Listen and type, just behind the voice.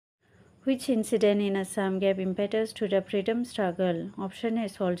Which incident in Assam gave impetus to the freedom struggle? Option A,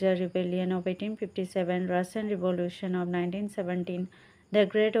 Soldier Rebellion of 1857, Russian Revolution of 1917, the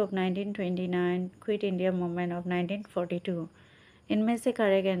Great of 1929, Quit India Movement of 1942. इनमें से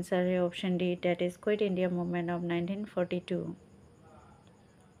correct answer है option D, that is Quit India Movement of 1942.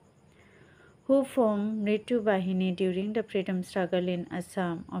 Who formed Mritu Bahini during the freedom struggle in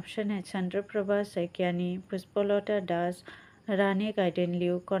Assam? Option A, Chandraprabha Saikyani, Puspalata Das, Rani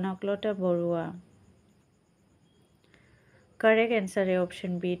Gaidenliu, Konaklata Borua. Correct answer is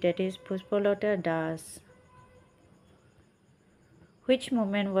option B, that is Puspalata Das. Which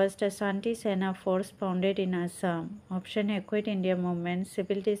movement was the Shanti Sena force founded in Assam? Option A, Quit India Movement,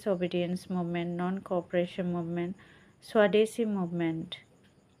 Civil Disobedience Movement, Non-Cooperation Movement, Swadeshi Movement.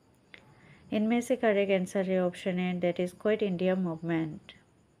 इनमें से correct answer है option A, that is Quit India Movement.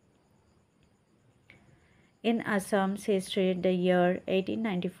 In Assam's history, the year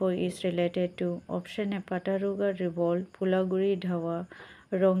 1894 is related to option A, Pataruga Revolt, Pulaguri Dhawa,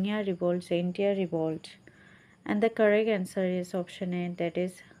 Rongya Revolt, Zaintia Revolt. And the correct answer is option A, that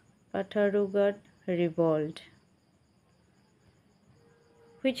is Pataruga Revolt.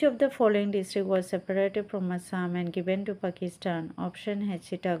 Which of the following district was separated from Assam and given to Pakistan? Option A,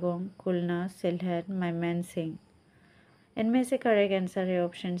 Chittagong, Khulna, Sylhet, Mymensingh. इनमें से correct answer है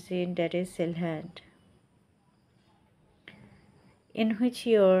option C, that is Sylhet. In which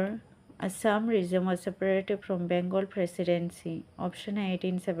year Assam region was separated from Bengal Presidency? Option A,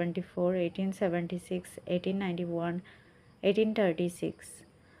 1874, 1876, 1891, 1836.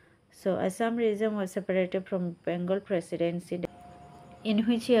 So Assam region was separated from Bengal Presidency. In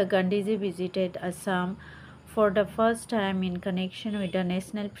which year Gandhiji visited Assam for the first time in connection with the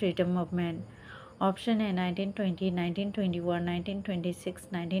National Freedom Movement? Option A, 1920, 1921, 1926,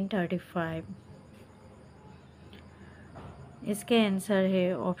 1935. इसके answer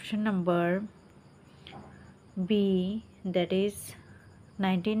है option number B, that is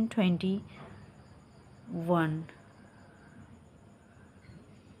 1921.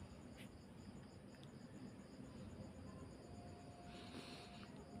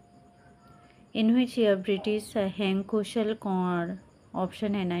 In which year British hanged Kushal Kaur?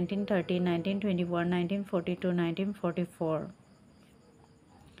 Option A, 1930, 1921, 1942, 1944.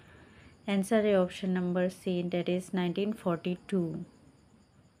 Answer है option number C, that is 1942.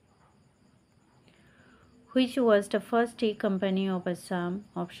 Which was the first tea company of Assam?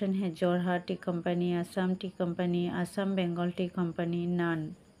 Option है Jorhat Tea Company, Assam Tea Company, Assam Bengal Tea Company,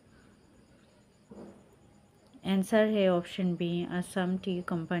 none. Answer है option B, Assam Tea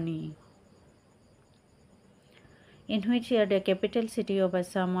Company. In which year the capital city of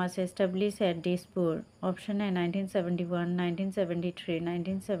Assam was established at Dispur? Option A, 1971, 1973,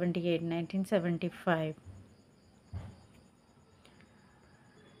 1978, 1975.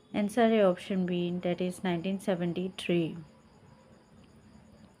 Answer है option B, that is 1973.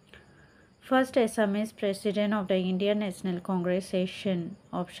 First Assamese president of the Indian National Congress session.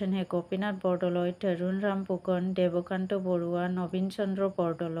 Option है गोपीनाथ बरदলৈ, तरुण राम ফুকন, দেবকান্ত বৰুৱা, নবীন Chandra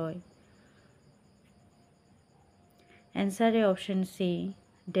Bordoloi. Answer है option C,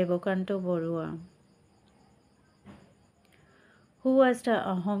 Debkanta Baruah. Who was the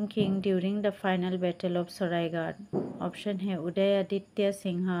Ahom king during the final battle of Saraighat? Option है उदयआदित्य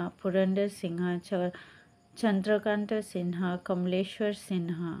सिन्हा, पुरंदर सिन्हा, चंद्रकांत सिन्हा, कमलेश्वर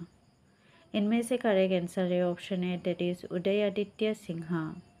सिन्हा. इनमें से correct answer है option A, that is उदयआदित्य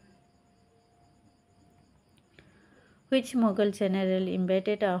Sinha. Which Mughal general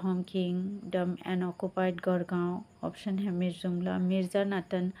invaded Ahom kingdom and occupied Gargaon? Option है Mir Jumla, Mirza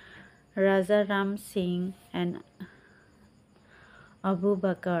Natan, Raja Ram Singh and Abu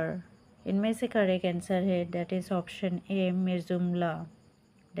Bakr. इनमें से correct answer है that is option A, Mir Jumla,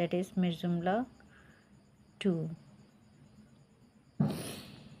 that is Mir Jumla 2.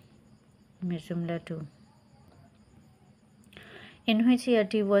 Mir Jumla 2. In which year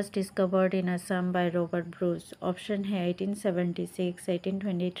tea was discovered in Assam by Robert Bruce? Option है 1876,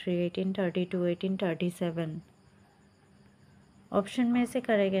 1823, 1832, 1837. Option में से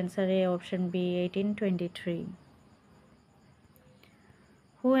correct answer है option B, 1823.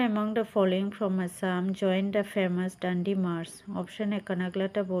 Who among the following from Assam joined the famous Dandi March? Option A,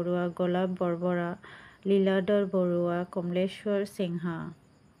 Kanaklata Borua, Golab Borbora, Liladhar Borua, Kamleshwar Singha.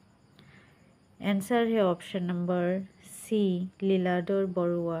 Answer है option number C, Liladhar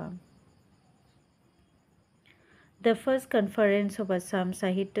Borua. The first conference of Assam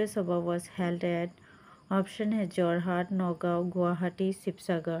Sahitya Sabha was held at option है Jorhat, Nagaon, Guwahati,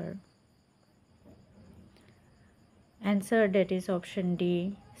 Sibsagar. Answer that is option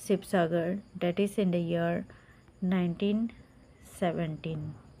D, Sibsagar, that is in the year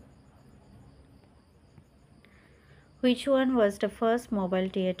 1917. Which one was the first mobile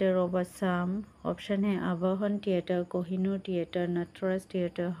theatre of Assam? Option है आवाहन theatre, Kohinoor theatre, Nataraj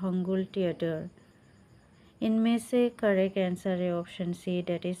theatre, hangul theatre. इनमें से correct answer है option C,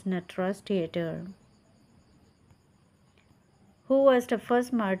 that is Nataraj theatre. Who was the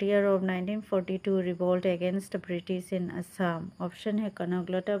first martyr of 1942 revolt against the British in Assam? Option है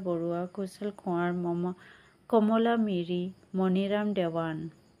कनकलता बरुआ, कुशल कुंवर, कमला मिरी, मनीराम देवान।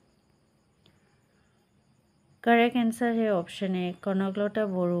 Correct answer है option A Kanaklata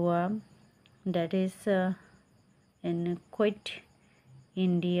Barua, that is in quit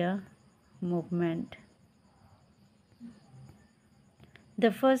India movement.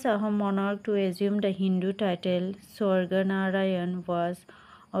 The first Ahom monarch to assume the Hindu title Swarganarayan was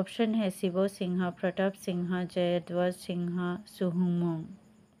option है Shiv Singh, Pratap Singh, Jaidhwaj Singh, सुहुंगमुंग।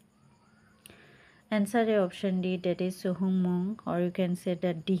 Answer है option D, that is Suhungmung, or you can say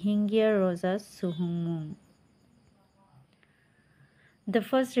the Dihingya Rosa Suhungmung. The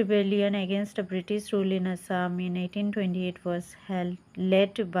first rebellion against the British rule in Assam in 1828 was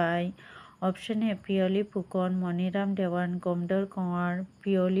led by option है पियली फुकन, मनीराम देवान, गमदर कंवर,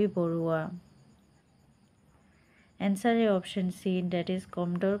 पियली Barua. Answer है option C, that is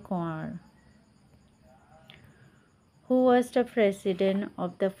गमदर Kanwar. Who was the president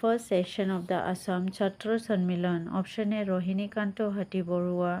of the first session of the Assam Chhatra Sanmilan? Option A Rohinikanto Hati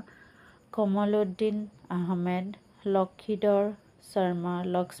Borua, Kamaluddin Ahmed, Lokhidor Sharma,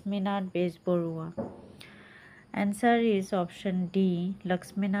 Lakshminath Bezborua. Answer is option D,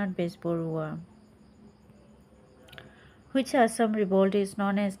 Lakshminath Bezborua. Which Assam revolt is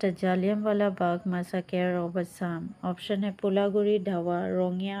known as the Jallianwala Bagh massacre of Assam? Option A Pulaguri Dhawa,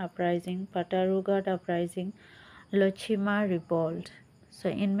 Rongya uprising, Patarughat uprising, Lochima revolt. So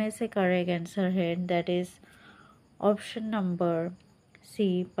इनमें से correct answer है, that is option number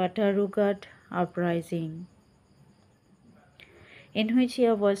C, Patarughat uprising. In which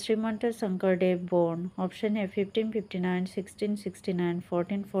year was Srimanta Sankardev born? Option A 1559, 1669,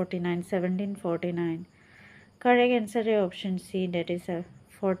 1449, 1749. Correct answer है option C, that is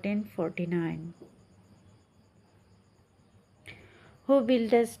 1449. Who built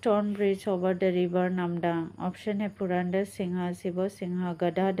the stone bridge over the river Namdang? Option है Purandar Singh, Shiv Singh,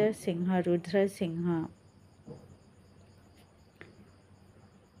 Gadadhar Singh, Rudra Singh.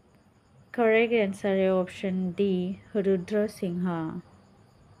 Correct answer है option D, Rudra Singha.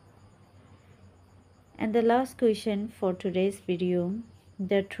 And the last question for today's video.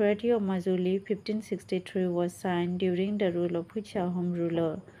 The Treaty of Majuli 1563 was signed during the rule of which Ahom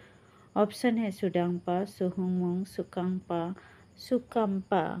ruler? Option है सुदांगपा, सुहुंगमुंग, सुकांगपा,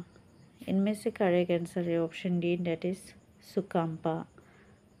 सुकांपा. इनमें से correct answer है option D, that is सुकांपा.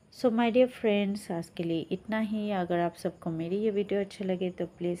 So my dear friends, आज के लिए इतना ही. अगर आप सबको मेरी ये वीडियो अच्छी लगे तो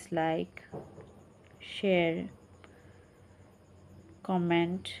please like, share,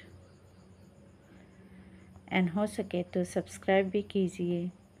 comment and हो सके तो सब्सक्राइब भी कीजिए.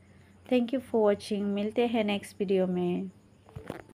 Thank you for watching. मिलते हैं नेक्स्ट वीडियो में.